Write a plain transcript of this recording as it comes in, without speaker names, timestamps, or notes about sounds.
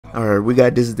Alright, we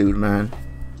got this dude, man.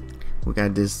 We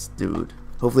got this dude.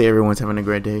 Hopefully everyone's having a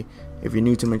great day. If you're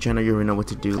new to my channel, you already know what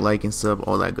to do. Like and sub,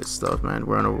 all that good stuff, man.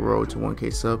 We're on a road to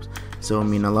 1K subs, so it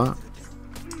mean a lot.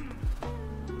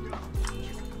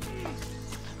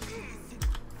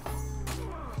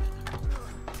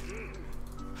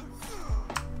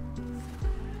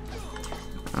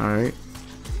 Alright.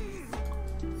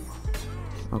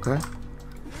 Okay.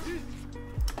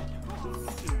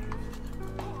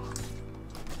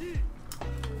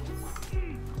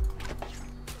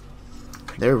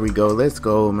 There we go. Let's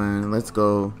go, man. Let's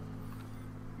go.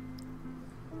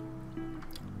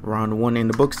 Round 1 in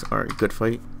the books. Alright, good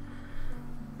fight.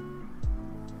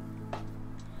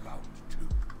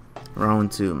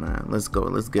 Round 2, man. Let's go.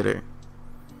 Let's get it.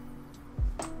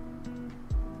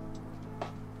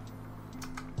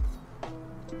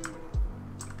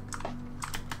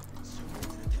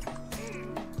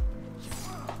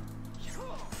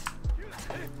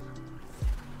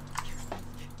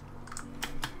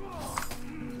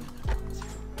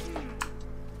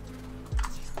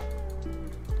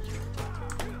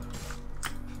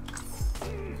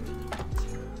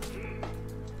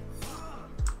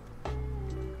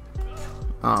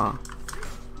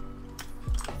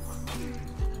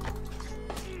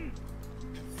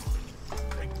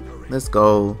 Let's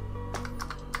go.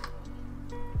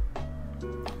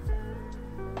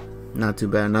 Not too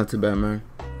bad, man.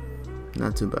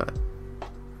 Not too bad.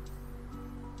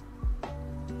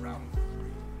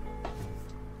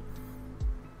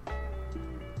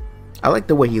 I like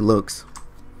the way he looks.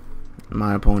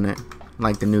 My opponent,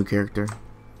 like the new character.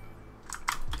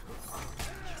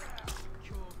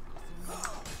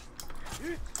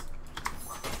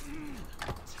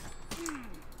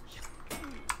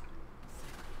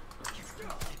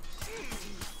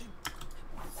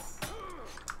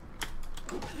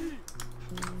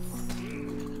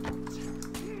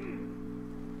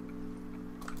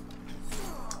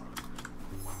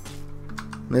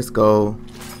 Let's go.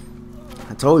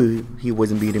 I told you he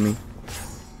wasn't beating me.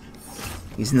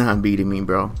 He's not beating me,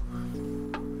 bro.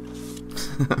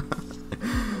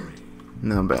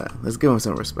 Not bad. Let's give him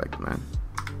some respect, man.